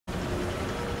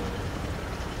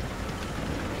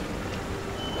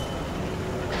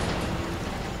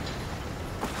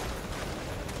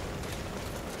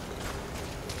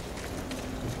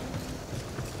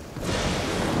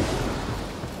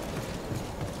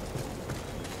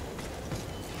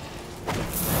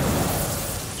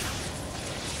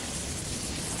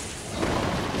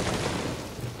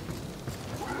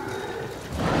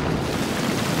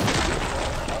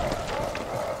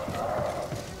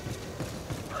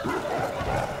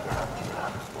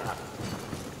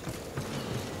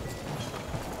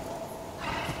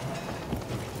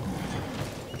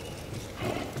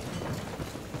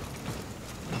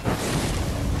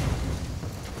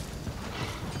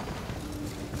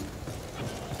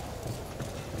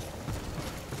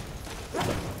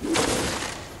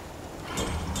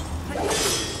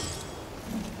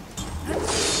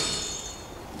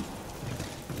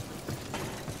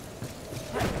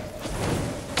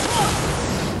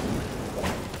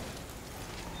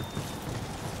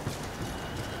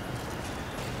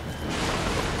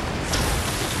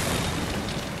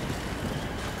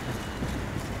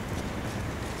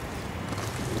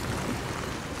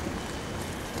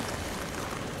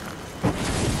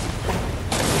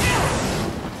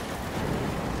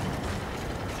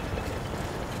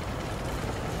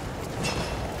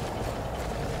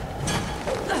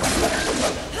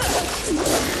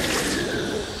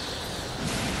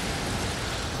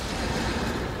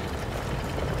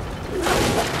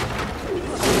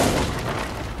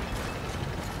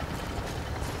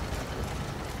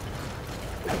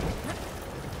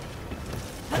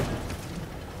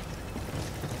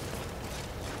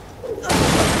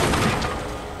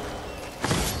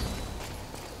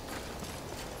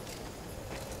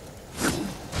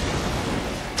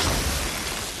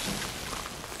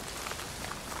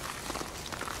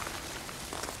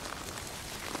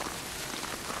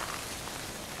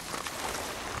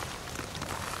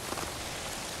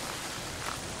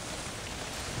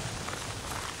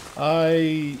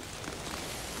I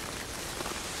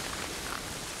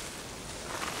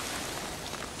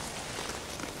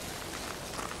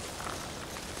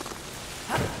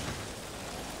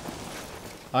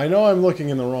know I'm looking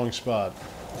in the wrong spot.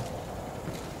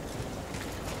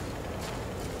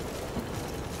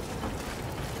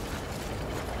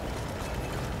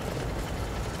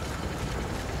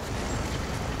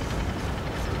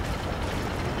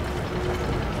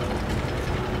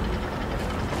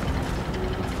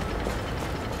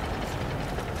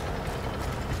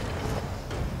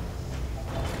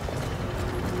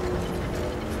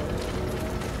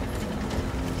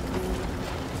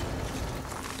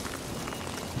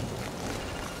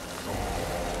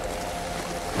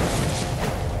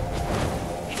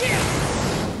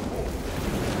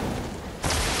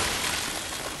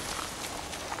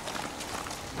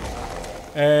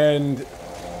 And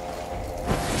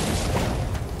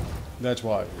that's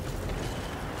why.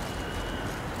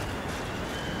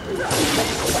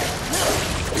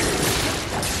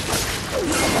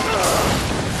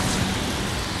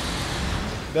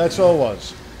 That's all it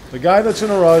was. The guy that's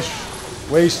in a rush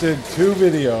wasted 2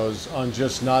 videos on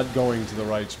just not going to the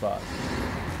right spot.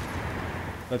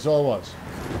 That's all it was.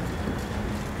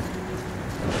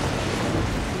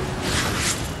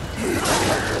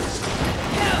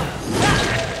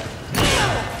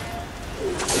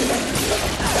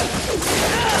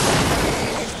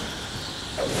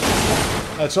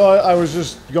 That's all. I was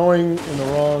just going in the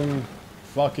wrong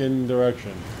fucking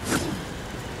direction.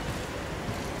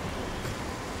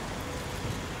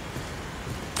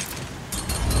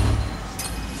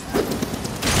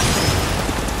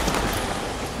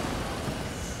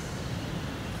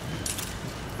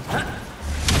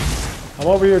 I'm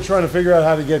over here trying to figure out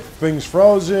how to get things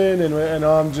frozen, and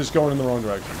I'm just going in the wrong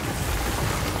direction.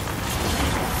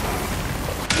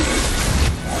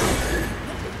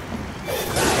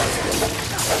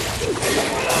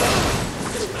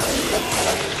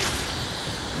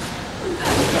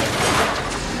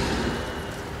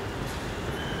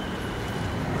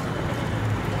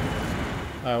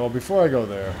 Alright, well, before I go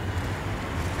there...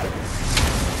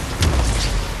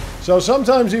 So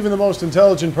sometimes even the most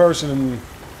intelligent person,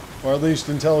 or at least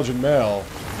intelligent male,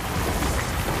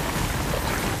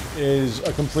 is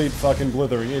a complete fucking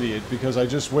blithering idiot, because I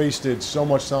just wasted so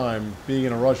much time being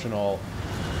in a rush and all,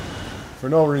 for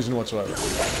no reason whatsoever.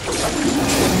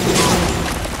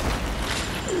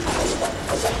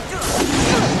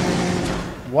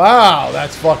 Wow,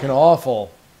 that's fucking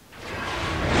awful.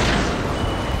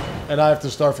 And I have to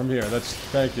start from here. That's...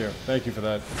 Thank you. Thank you for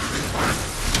that.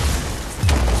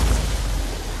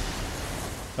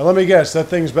 Now let me guess, that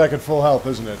thing's back at full health,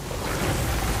 isn't it?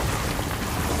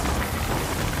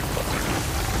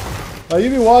 Now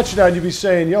you'd be watching that and you'd be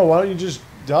saying, yo, why don't you just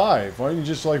dive? Why don't you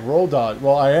just, like, roll dodge?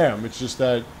 Well, I am. It's just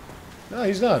that... No,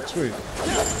 he's not. Sweet.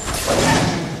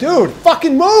 Dude,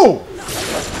 fucking move!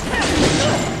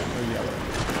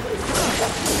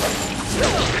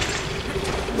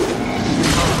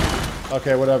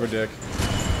 Okay, whatever, Dick.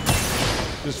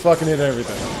 Just fucking hit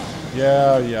everything.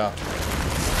 Yeah, yeah.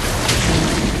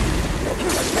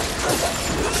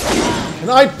 Can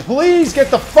I please get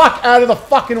the fuck out of the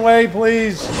fucking way,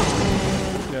 please?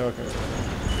 Yeah, okay.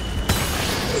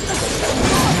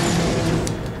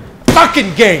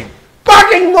 Fucking game!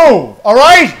 Fucking move!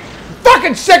 Alright? I'm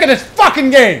fucking sick of this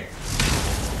fucking game!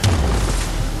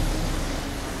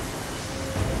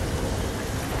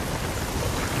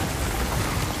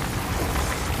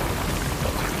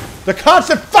 The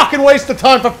constant fucking waste of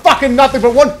time for fucking nothing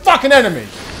but one fucking enemy!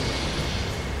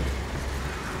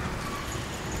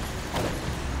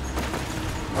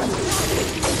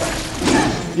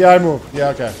 Yeah, I move. Yeah,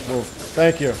 okay. Move.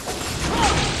 Thank you.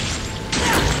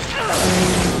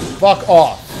 Fuck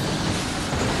off.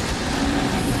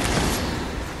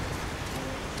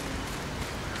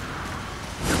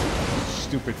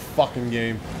 Stupid fucking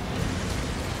game.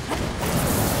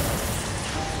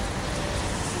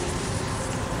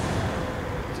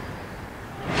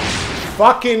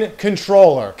 Fucking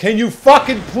controller. Can you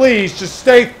fucking please just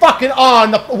stay fucking on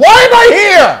the... Why am I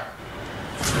here?!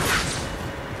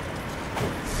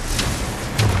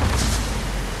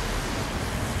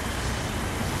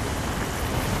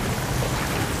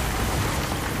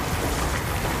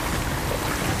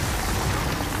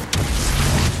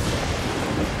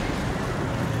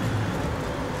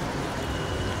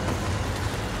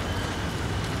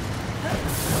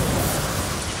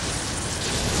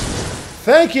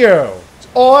 Thank you! It's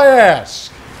all I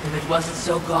ask. If it wasn't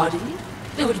so gaudy,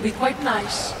 it would be quite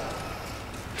nice.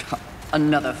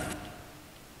 Another...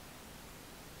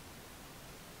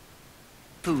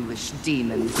 Foolish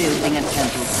demon building a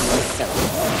temple to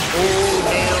himself. All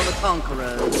hail the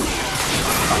conquerors.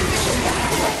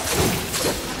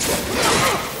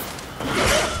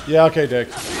 Yeah, okay, Dick.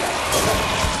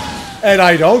 And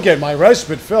I don't get my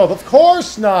respite filled. Of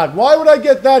course not. Why would I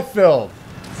get that filled?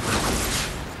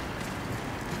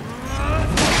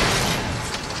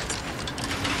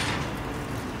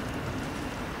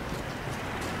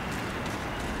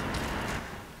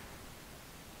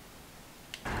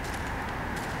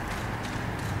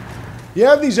 You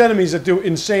have these enemies that do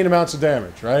insane amounts of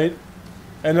damage, right?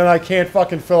 And then I can't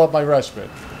fucking fill up my respite.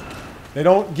 They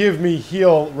don't give me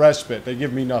heal respite. They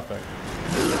give me nothing.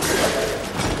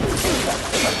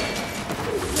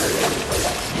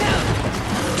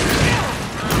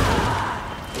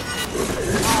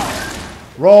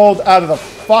 Rolled out of the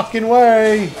fucking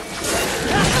way.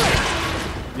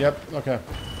 Yep, okay.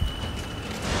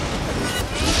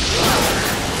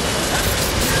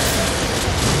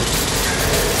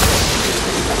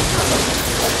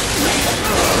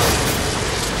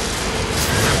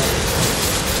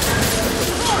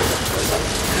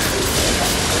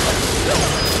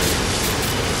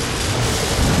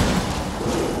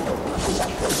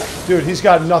 Dude, he's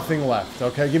got nothing left,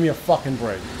 okay? Give me a fucking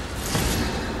break.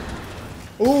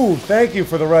 Ooh, thank you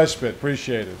for the respite.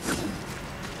 Appreciate it.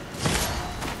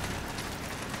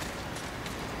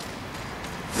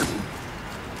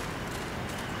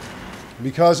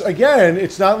 Because, again,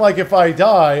 it's not like if I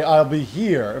die, I'll be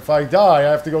here. If I die,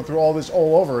 I have to go through all this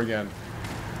all over again.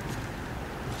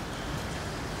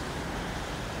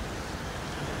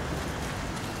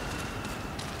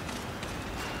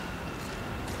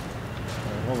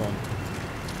 Hold on.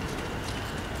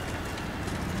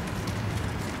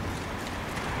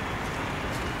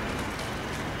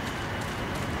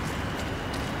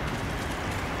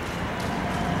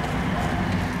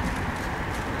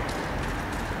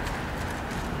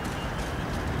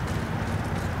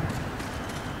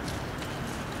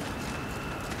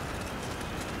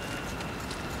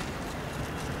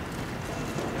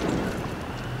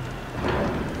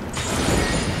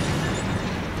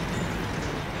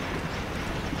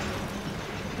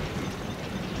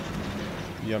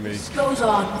 Yummy. This goes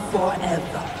on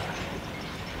forever.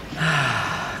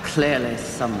 Clearly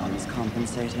someone's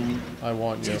compensating. I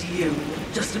want you. Did you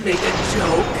just make a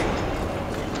joke?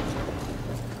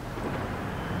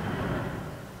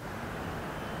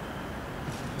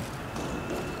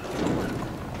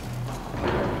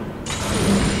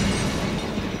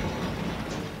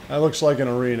 That looks like an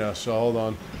arena, so hold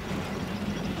on.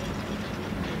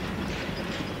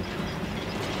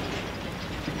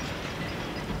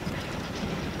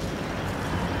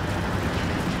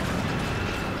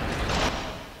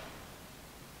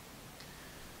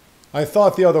 I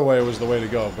thought the other way was the way to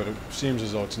go, but it seems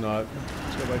as though it's not.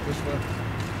 Let's go back this way.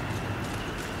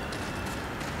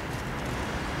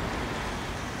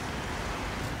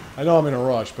 I know I'm in a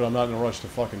rush, but I'm not in a rush to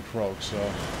fucking croak, so...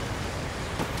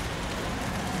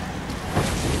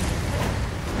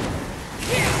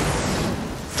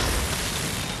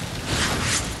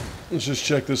 Let's just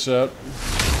check this out.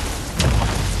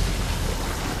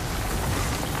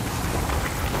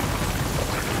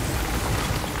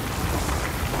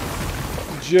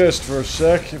 Just for a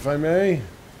sec, if I may.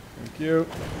 Thank you.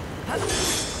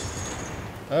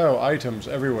 Oh, items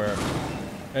everywhere.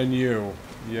 And you.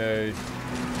 Yay.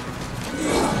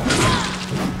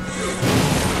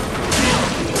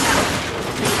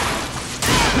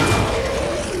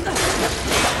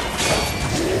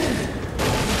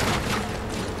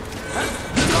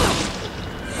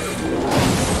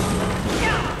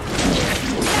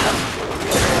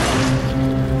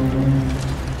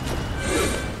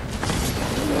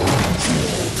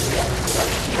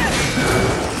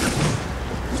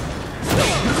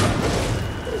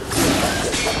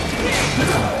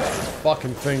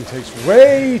 Fucking thing takes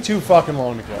way too fucking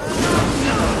long to kill.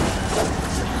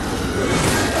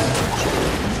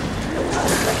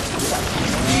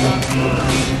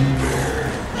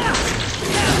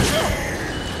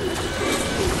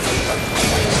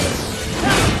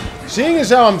 Seeing as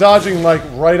how I'm dodging, like,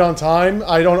 right on time,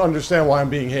 I don't understand why I'm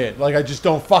being hit. Like, I just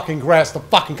don't fucking grasp the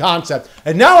fucking concept.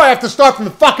 And now I have to start from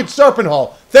the fucking serpent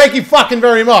hole. Thank you fucking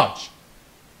very much.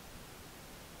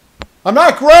 I'm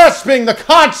not grasping the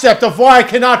concept of why I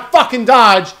cannot fucking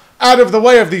dodge out of the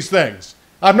way of these things.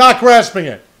 I'm not grasping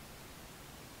it.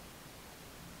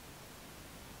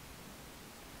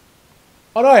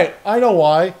 Alright, I know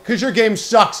why. Because your game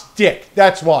sucks dick.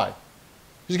 That's why.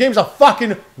 This game's a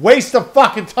fucking waste of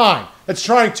fucking time. It's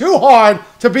trying too hard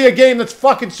to be a game that's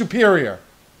fucking superior.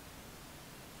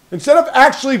 Instead of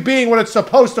actually being what it's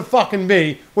supposed to fucking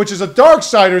be, which is a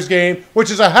Darksiders game, which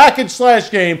is a hack and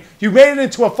slash game, you made it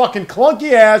into a fucking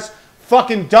clunky ass,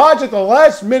 fucking dodge at the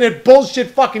last minute bullshit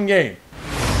fucking game.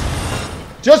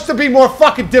 Just to be more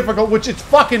fucking difficult, which it's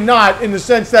fucking not, in the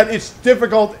sense that it's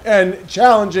difficult and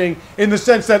challenging, in the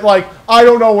sense that, like, I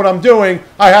don't know what I'm doing,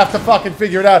 I have to fucking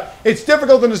figure it out. It's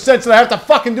difficult in the sense that I have to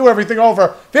fucking do everything over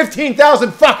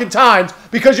 15,000 fucking times,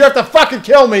 because you have to fucking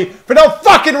kill me for no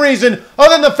fucking reason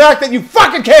other than the fact that you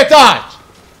fucking can't dodge,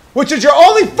 which is your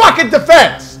only fucking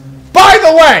defense. By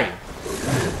the way,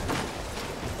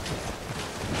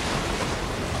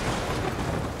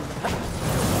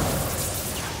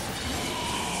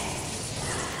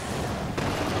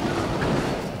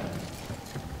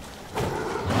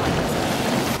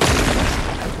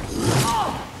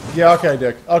 yeah, okay,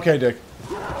 Dick. Okay, Dick.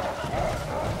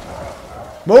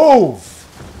 Move!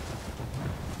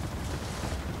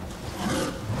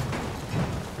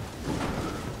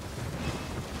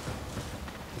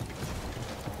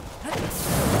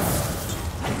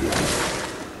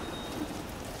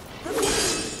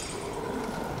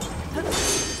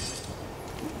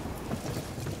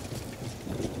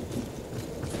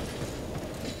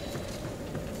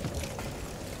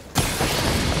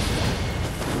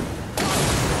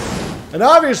 And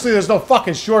obviously there's no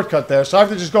fucking shortcut there, so I have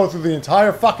to just go through the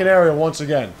entire fucking area once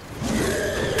again.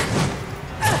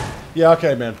 Yeah,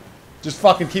 okay, man. Just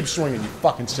fucking keep swinging, you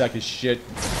fucking sack of shit.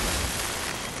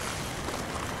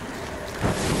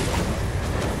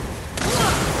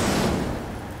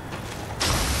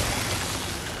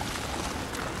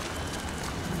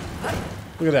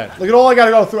 Look at that. Look at all I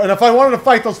gotta go through. And if I wanted to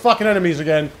fight those fucking enemies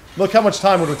again, look how much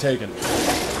time it would have taken.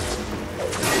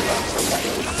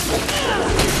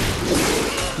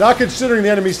 Not considering the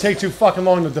enemies take too fucking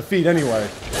long to defeat anyway.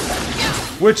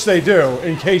 Which they do,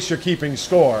 in case you're keeping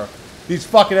score. These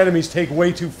fucking enemies take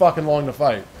way too fucking long to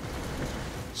fight.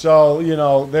 So, you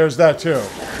know, there's that too.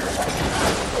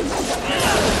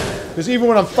 Because even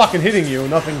when I'm fucking hitting you,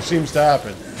 nothing seems to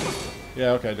happen.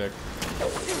 Yeah, okay, Dick.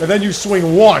 And then you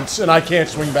swing once, and I can't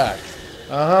swing back.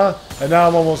 Uh-huh. And now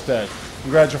I'm almost dead.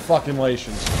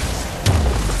 Congratulations.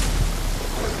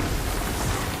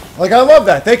 Like, I love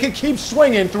that. They can keep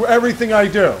swinging through everything I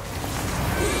do.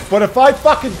 But if I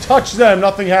fucking touch them,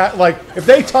 nothing like, if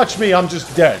they touch me, I'm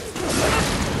just dead.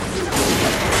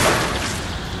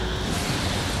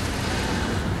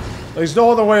 There's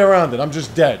no other way around it. I'm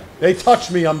just dead. They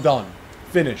touch me, I'm done.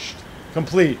 Finished.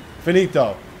 Complete.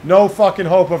 Finito. No fucking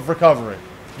hope of recovery.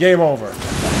 Game over.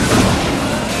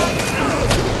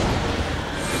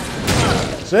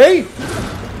 See?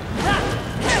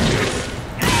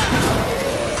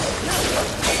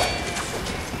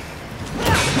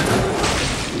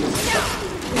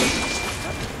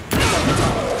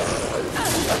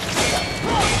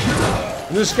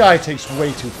 This guy takes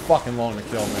way too fucking long to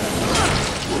kill, man.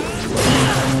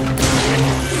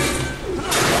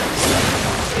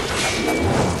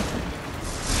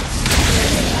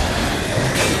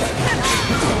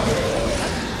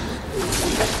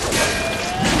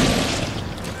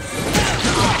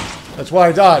 That's why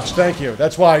I dodged, thank you.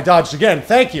 That's why I dodged again,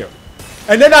 thank you.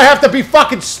 And then I have to be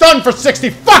fucking stunned for 60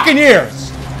 fucking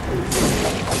years!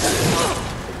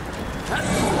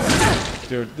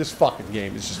 Dude, this fucking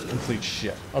game is just complete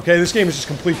shit. Okay, this game is just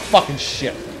complete fucking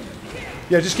shit.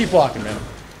 Yeah, just keep blocking, man.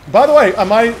 By the way,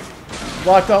 am I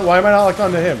locked on? Why am I not locked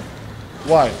on to him?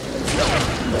 Why?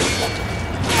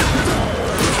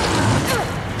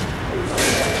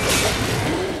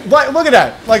 Like, look at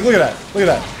that. Like, look at that. Look at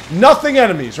that. Nothing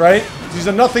enemies, right? These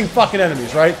are nothing fucking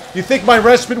enemies, right? You think my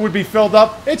respite would be filled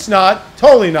up? It's not.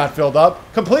 Totally not filled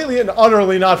up. Completely and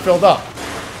utterly not filled up.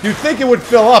 You'd think it would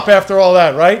fill up after all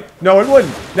that, right? No, it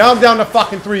wouldn't. Now I'm down to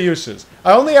fucking 3 uses.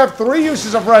 I only have 3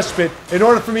 uses of respite in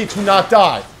order for me to not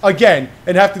die. Again.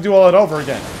 And have to do all that over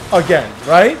again. Again,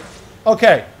 right?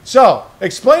 Okay, so,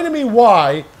 explain to me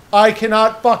why I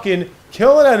cannot fucking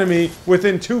kill an enemy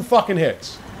within 2 fucking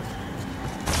hits.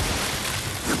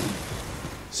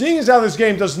 Seeing as how this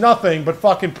game does nothing but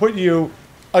fucking put you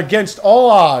against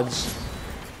all odds,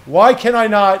 why can I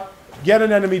not get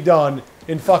an enemy done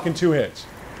in fucking 2 hits?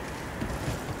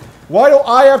 Why do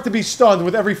I have to be stunned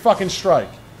with every fucking strike?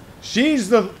 She's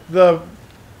the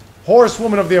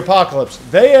horsewoman of the apocalypse.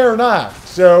 They are not.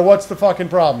 So what's the fucking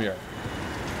problem here?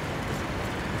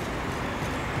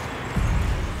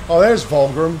 Oh, there's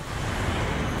Volgrim.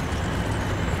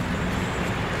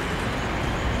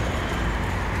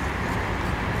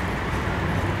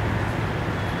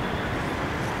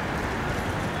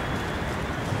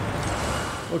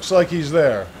 Looks like he's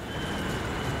there.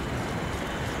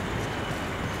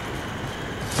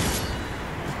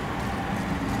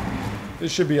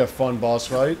 This should be a fun boss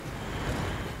fight.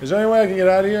 Is there any way I can get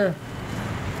out of here?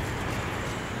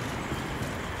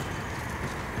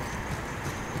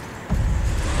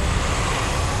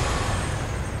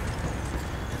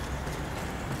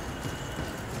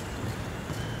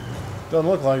 Doesn't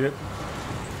look like it.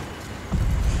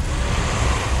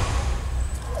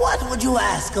 What would you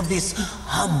ask of this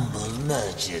humble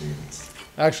merchant?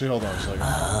 Actually, hold on a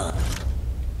second.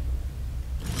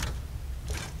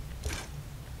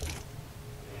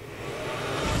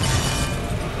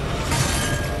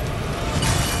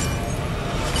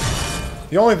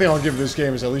 The only thing I'll give this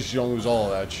game is at least you don't lose all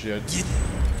of that shit.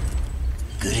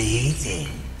 Good eating.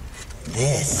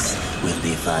 This will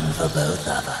be fun for both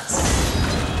of us.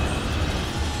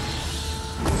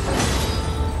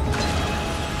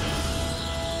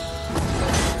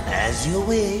 As you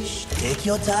wish. Take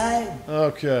your time.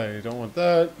 Okay, don't want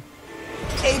that.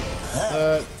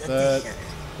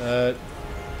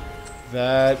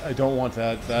 That. I don't want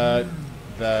that.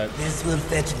 That. This will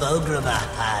fetch Bogram a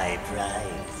high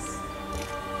price.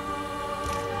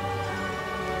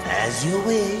 As you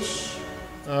wish.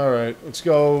 Alright, let's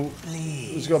go.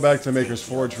 Please. Let's go back to Maker's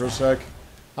Forge for a sec.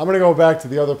 I'm gonna go back to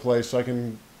the other place so I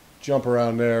can jump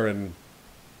around there and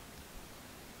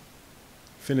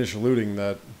finish looting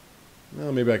that.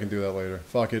 Well, maybe I can do that later.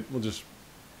 Fuck it. We'll just.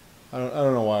 I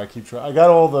don't know why I keep trying. I got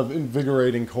all the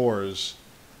invigorating cores.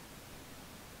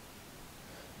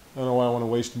 I don't know why I want to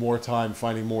waste more time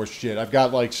finding more shit. I've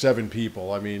got like 7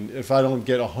 people. I mean, if I don't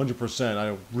get 100%,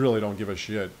 I really don't give a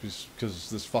shit because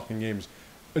this fucking game's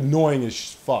annoying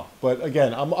as fuck. But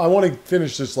again, I want to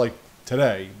finish this like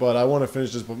today, but I want to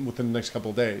finish this within the next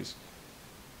couple of days.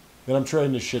 Then I'm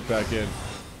trading this shit back in,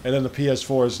 and then the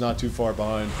PS4 is not too far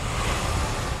behind.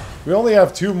 We only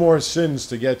have 2 more sins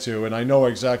to get to, and I know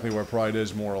exactly where Pride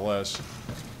is, more or less.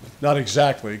 Not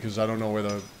exactly, because I don't know where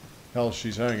the hell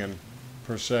she's hanging,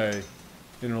 per se,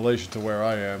 in relation to where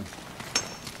I am.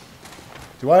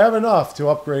 Do I have enough to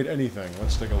upgrade anything?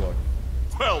 Let's take a look.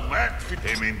 Well, that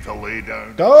came in to lay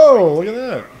down. Oh, look at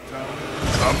that.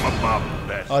 Some of my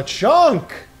best. A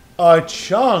chunk! A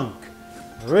chunk!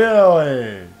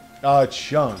 Really? A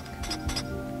chunk.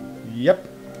 Yep.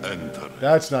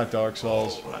 That's not Dark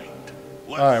Souls.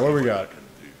 Alright, what do we got?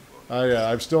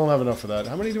 I still don't have enough for that.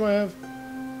 How many do I have?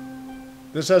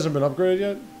 This hasn't been upgraded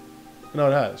yet? No,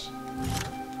 it has.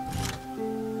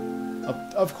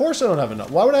 Of course I don't have enough.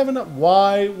 Why would I have enough?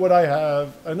 Why would I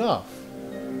have enough?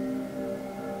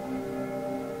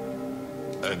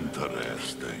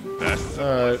 Interesting.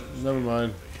 Alright, never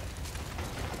mind.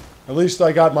 At least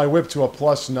I got my whip to a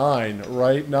 +9,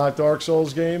 right? Not Dark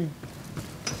Souls game?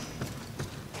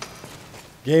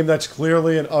 Game that's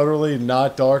clearly and utterly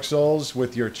not Dark Souls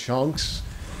with your chunks.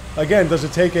 Again, does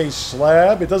it take a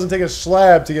slab? It doesn't take a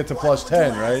slab to get to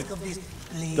 +10, right?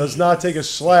 Does not take a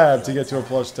slab to get to a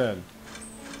 +10.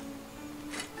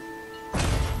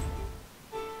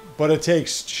 But it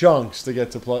takes chunks to get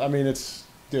to plus. I mean, it's...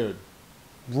 Dude.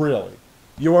 Really.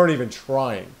 You weren't even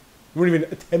trying. You weren't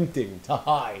even attempting to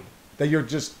hide that you're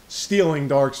just stealing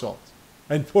Dark Souls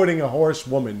and putting a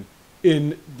horsewoman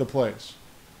in the place.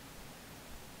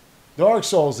 Dark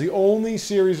Souls, the only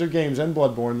series of games, and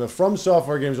Bloodborne, the From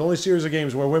Software games, the only series of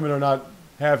games where women are not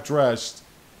half-dressed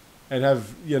and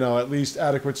have, you know, at least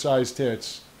adequate-sized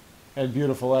tits and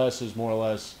beautiful asses, more or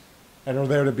less, and are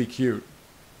there to be cute.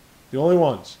 The only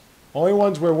ones. Only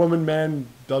ones where woman, man,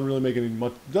 doesn't really make any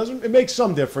much... It makes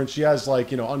some difference. She has, like,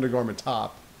 you know, undergarment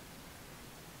top.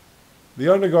 The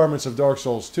undergarments of Dark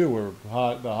Souls 2 were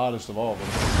the hottest of all of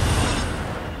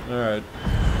them. Alright.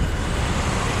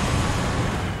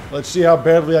 Let's see how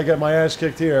badly I get my ass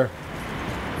kicked here.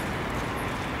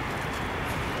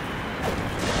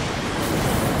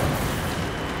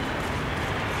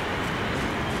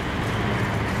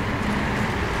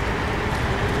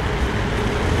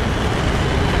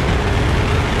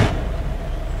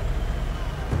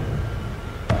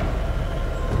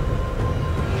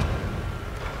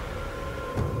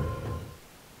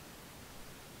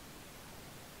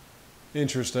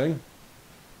 Interesting.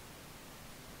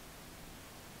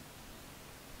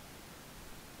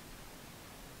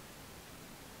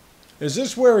 Is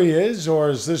this where he is, or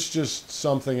is this just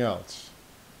something else?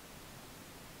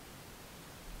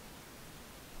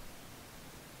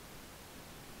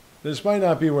 This might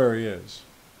not be where he is.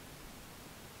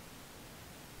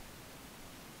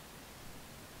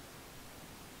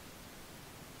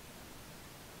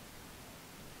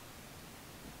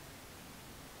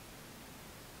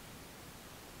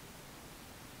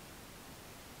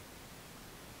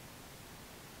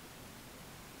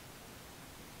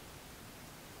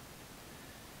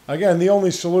 Again, the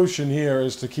only solution here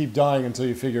is to keep dying until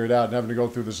you figure it out and having to go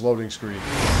through this loading screen.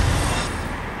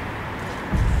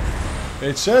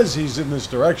 It says he's in this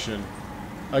direction.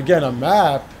 Again, a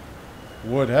map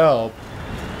would help,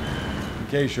 in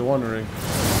case you're wondering.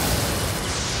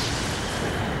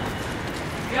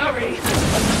 Fury!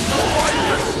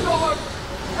 Storm!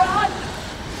 Run!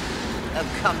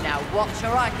 Oh, come now, Watcher,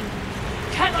 I can...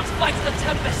 Cannot fight the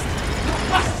Tempest! You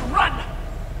must run!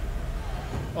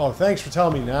 Oh, thanks for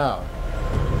telling me now.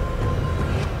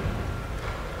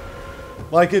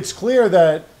 Like, it's clear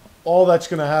that all that's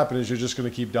going to happen is you're just going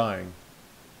to keep dying.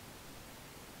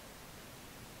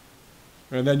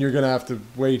 And then you're going to have to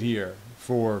wait here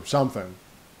for something.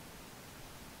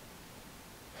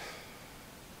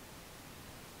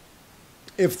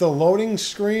 If the loading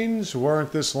screens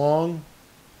weren't this long,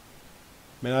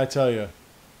 man, I tell you,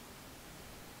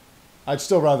 I'd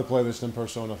still rather play this than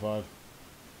Persona 5.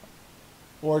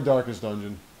 Or Darkest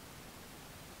Dungeon.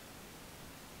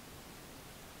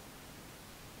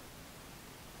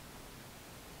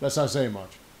 That's not saying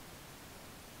much.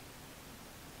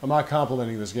 I'm not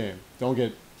complimenting this game. Don't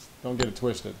get it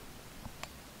twisted.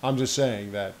 I'm just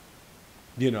saying that,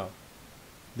 you know,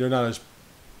 they're not as...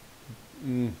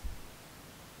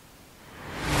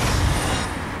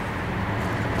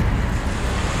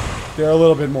 They're a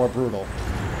little bit more brutal.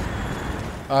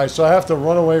 Alright, so I have to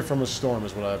run away from a storm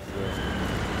is what I have to do.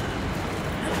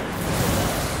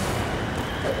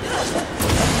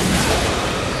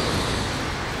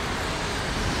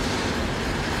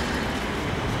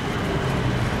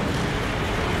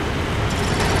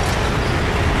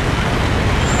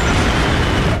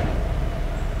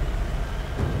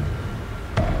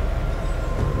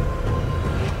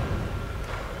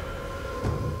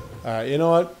 Alright, you know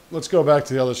what? Let's go back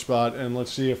to the other spot and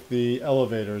let's see if the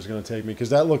elevator is going to take me. Because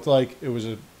that looked like it was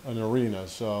an arena,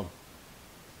 so...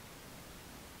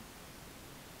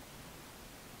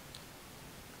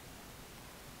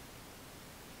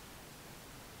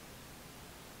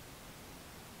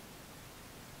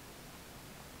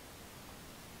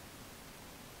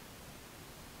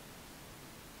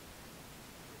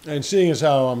 And seeing as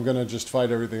how I'm going to just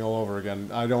fight everything all over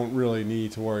again, I don't really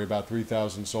need to worry about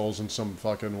 3,000 souls and some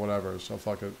fucking whatever, so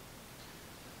fuck it.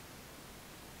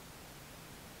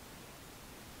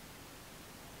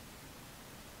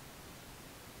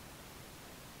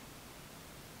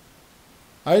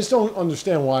 I just don't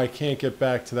understand why I can't get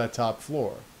back to that top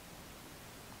floor.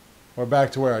 Or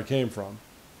back to where I came from.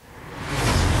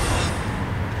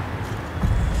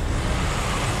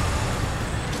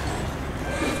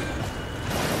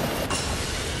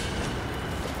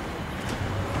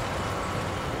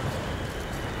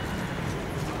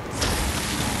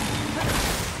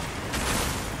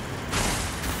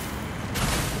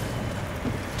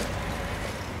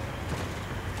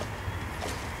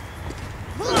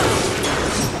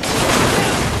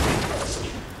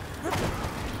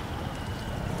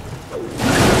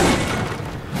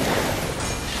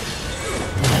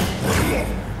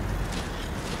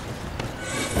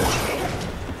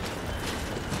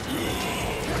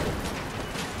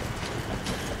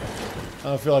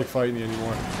 I don't feel like fighting you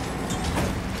anymore.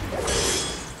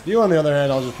 You, on the other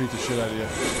hand, I'll just beat the shit out of you.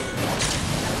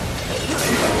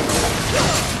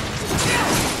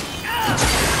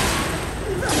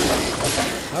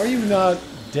 How are you not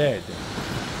dead?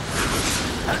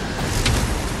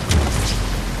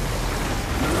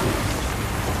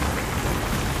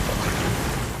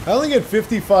 I only get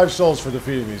 55 souls for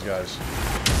defeating these guys.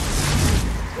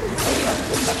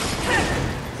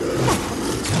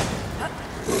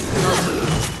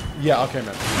 Yeah, okay,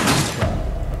 man.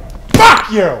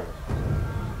 Fuck you!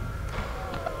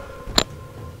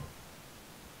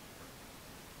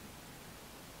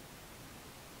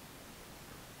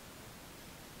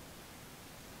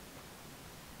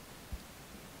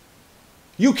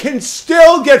 You can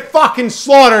still get fucking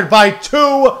slaughtered by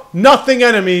 2 nothing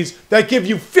enemies that give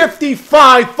you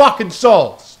 55 fucking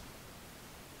souls.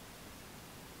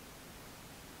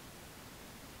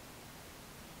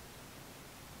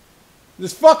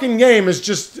 This fucking game is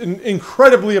just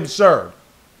incredibly absurd.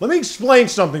 Let me explain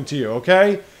something to you,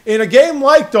 okay? In a game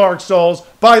like Dark Souls,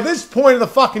 by this point of the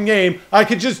fucking game, I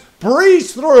could just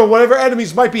breeze through whatever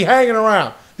enemies might be hanging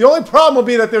around. The only problem will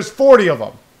be that there's 40 of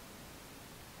them.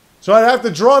 So I'd have to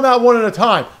draw them out one at a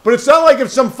time. But it's not like if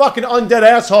some fucking undead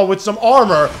asshole with some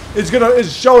armor is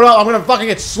showed up, I'm gonna fucking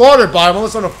get slaughtered by him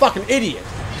unless I'm a fucking idiot.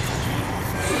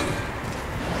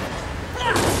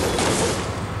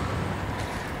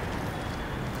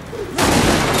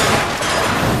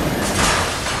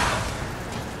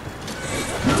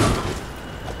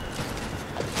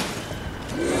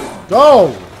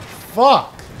 Oh,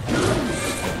 fuck.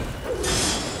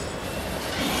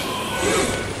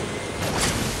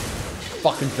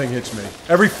 fucking thing hits me.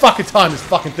 Every fucking time this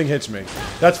fucking thing hits me.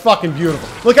 That's fucking beautiful.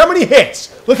 Look how many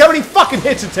hits. Look how many fucking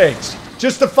hits it takes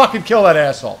just to fucking kill that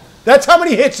asshole. That's how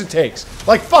many hits it takes.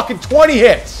 Like fucking 20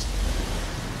 hits.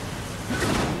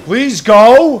 Please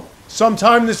go.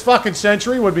 Sometime this fucking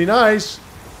century would be nice.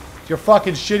 Your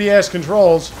fucking shitty ass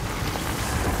controls.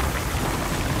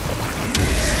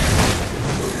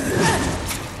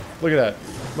 Look at that.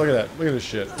 Look at that. Look at this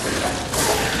shit.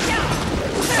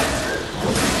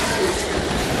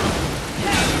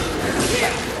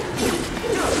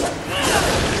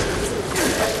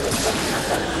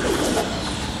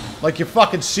 Like you're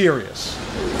fucking serious.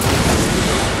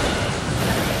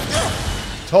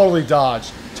 Totally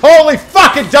dodged. Totally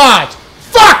fucking dodged!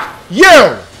 Fuck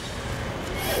you!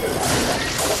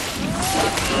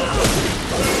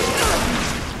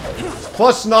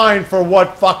 +9 for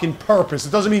what fucking purpose?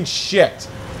 It doesn't mean shit.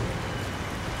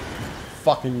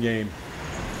 Fucking game.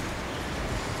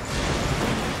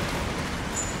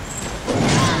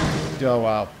 Oh,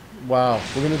 wow. Wow.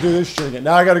 We're gonna do this shit again.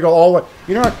 Now I gotta go all the way.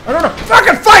 You know what? I don't know.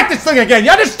 Fucking fight this thing again!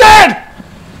 You understand?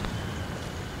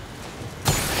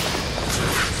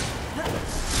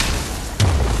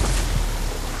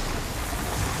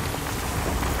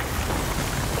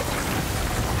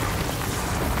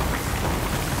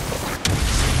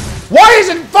 Why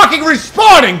isn't it fucking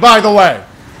respawning, by the way?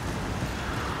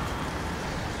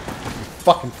 You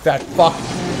fucking fat fuck.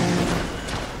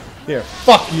 Here,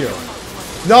 fuck you.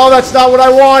 No, that's not what I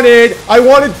wanted. I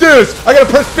wanted this. I gotta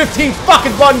press 15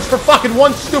 fucking buttons for fucking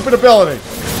one stupid ability.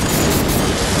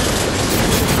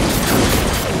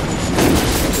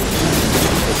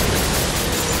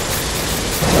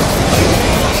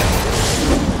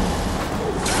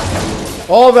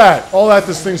 All that,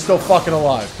 this thing's still fucking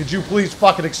alive. Could you please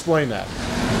fucking explain that?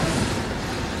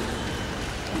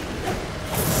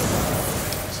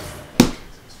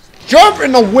 Jump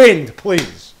in the wind,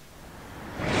 please.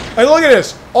 Hey, look at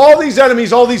this. All these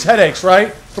enemies, all these headaches,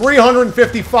 right?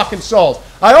 350 fucking souls.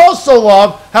 I also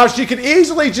love how she can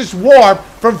easily just warp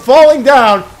from falling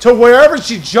down to wherever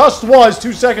she just was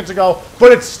 2 seconds ago,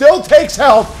 but it still takes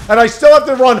health, and I still have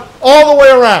to run all the way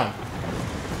around.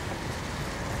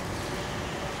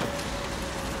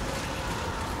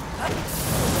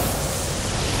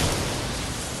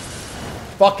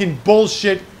 Fucking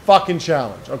bullshit fucking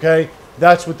challenge, okay?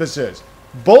 That's what this is.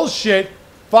 Bullshit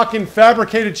fucking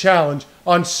fabricated challenge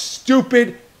on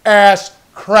stupid ass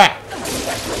crap.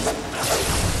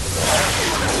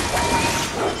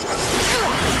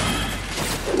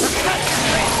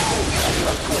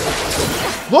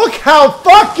 Look how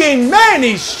fucking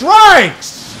many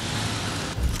strikes!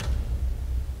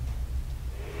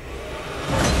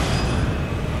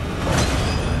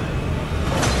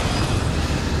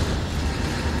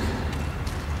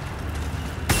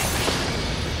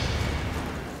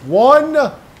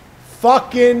 One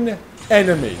fucking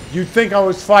enemy. You'd think I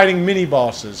was fighting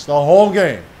mini-bosses the whole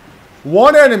game.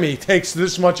 One enemy takes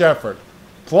this much effort.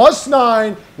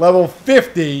 +9, level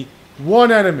 50,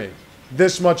 one enemy.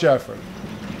 This much effort.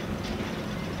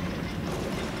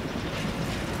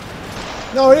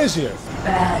 No, it is here.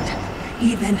 Bad.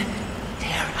 Even,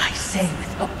 dare I say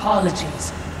with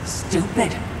apologies,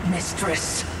 stupid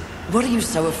mistress. What are you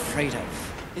so afraid of?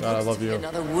 It God, I looks love to be you.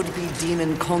 another would-be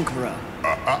demon conqueror.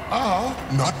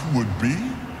 Not would-be,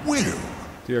 will.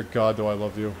 Dear God, do I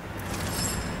love you.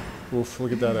 Oof,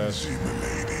 look at that ass. See,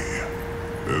 milady.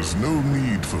 There's no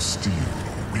need for steel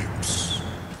or whips.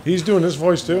 He's doing this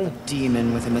voice too?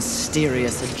 Demon with a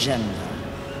mysterious agenda.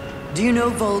 Do you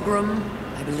know Volgrim?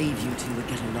 I believe you two would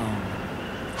get along.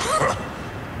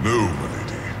 No,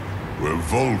 milady. Where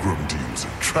Volgrim deals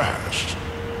in trash,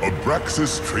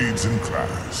 Abraxis trades in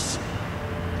class.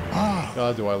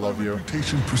 God, do I love you.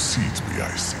 Reputation precedes me, I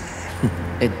see.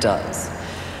 It does.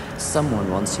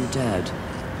 Someone wants you dead.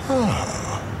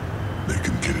 They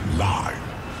can get in line.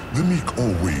 The meek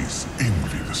always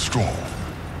envy the strong.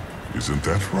 Isn't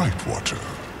that right, Watcher?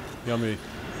 Yummy.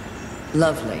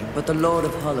 Lovely, but the Lord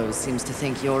of Hollows seems to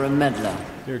think you're a meddler.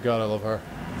 Dear God, I love her.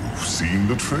 You've seen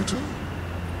the traitor?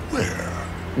 Where?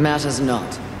 Matters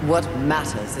not. What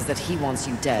matters is that he wants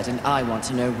you dead, and I want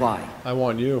to know why. I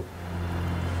want you.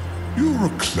 You're a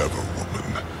clever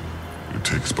woman. It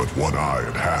takes but one eye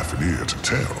and half an ear to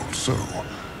tell, so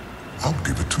I'll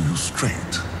give it to you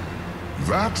straight.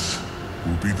 That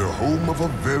will be the home of a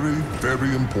very,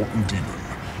 very important demon.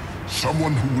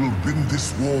 Someone who will win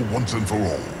this war once and for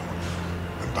all.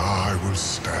 And I will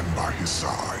stand by his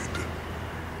side.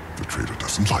 The traitor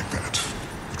doesn't like that.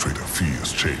 The traitor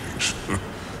fears change.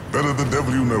 Better the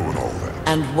devil you know and all that.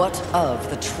 And what of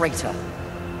the traitor?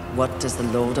 What does the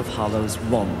Lord of Hollows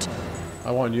want?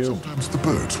 I want you. Sometimes the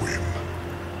birds win.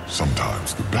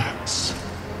 Sometimes the bats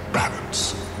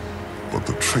balance. But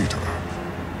the traitor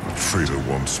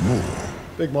once more.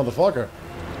 Big motherfucker.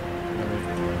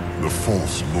 The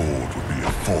false lord would be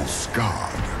a false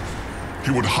god.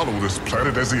 He would hollow this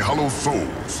planet as he hollows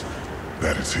souls.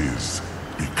 That is his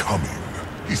becoming.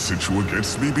 He sent you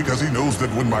against me because he knows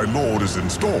that when my lord is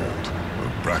installed,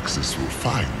 Abraxis will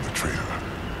find the traitor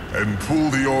and pull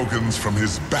the organs from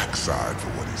his backside for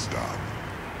what he's done.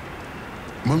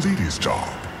 Milady's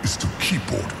job is to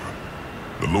keep order.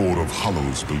 The Lord of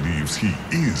Hollows believes he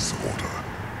is order.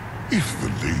 If the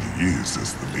lady is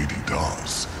as the lady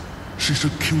does, she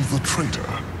should kill the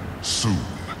traitor soon,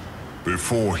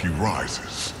 before he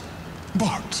rises.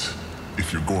 But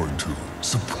if you're going to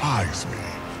surprise me,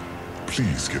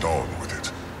 please get on with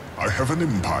it. I have an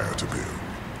empire to build.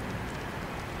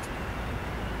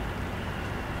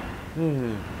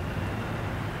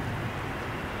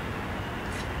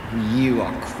 You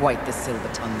are quite the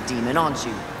silver-tongued demon, aren't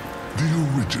you? The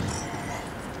original.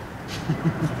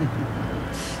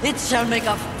 It shall make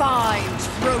a fine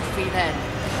trophy, then.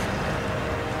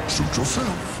 Suit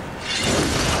yourself.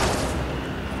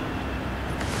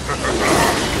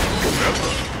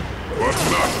 But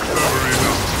not clever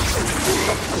enough.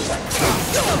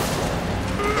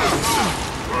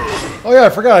 Oh yeah, I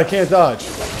forgot I can't dodge.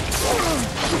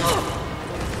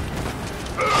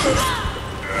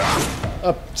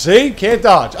 See? Can't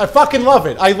dodge. I fucking love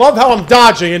it. I love how I'm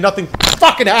dodging and nothing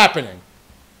fucking happening.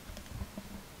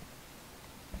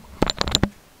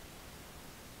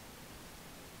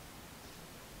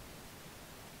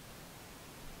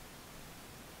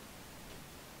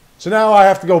 So now I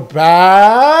have to go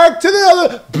back to the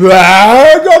other,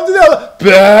 back up to the other,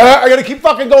 back. I gotta keep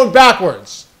fucking going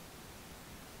backwards.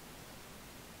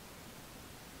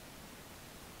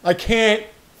 I can't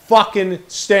fucking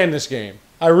stand this game.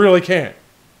 I really can't.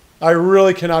 I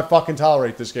really cannot fucking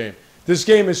tolerate this game. This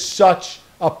game is such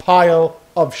a pile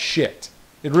of shit.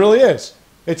 It really is.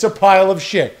 It's a pile of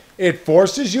shit. It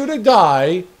forces you to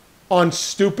die on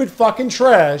stupid fucking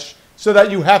trash so that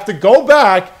you have to go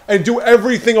back and do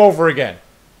everything over again.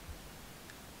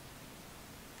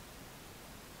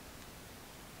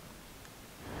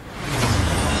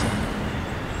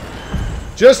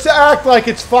 Just to act like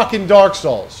it's fucking Dark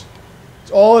Souls.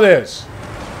 That's all it is.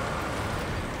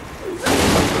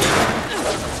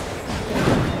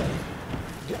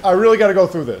 I really got to go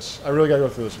through this. I really got to go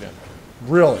through this again.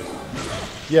 Really.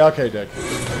 Yeah, okay, Dick.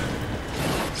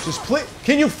 Just please.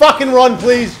 Can you fucking run,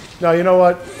 please? No, you know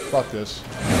what? Fuck this.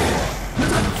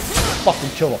 Fucking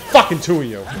kill the fucking two of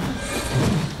you.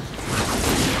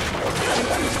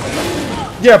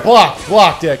 Yeah, block.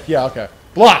 Block, Dick. Yeah, okay.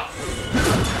 Block.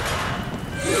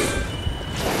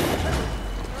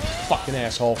 Fucking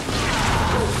asshole.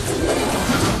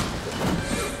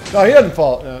 No, he doesn't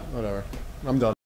fall. Whatever. I'm done.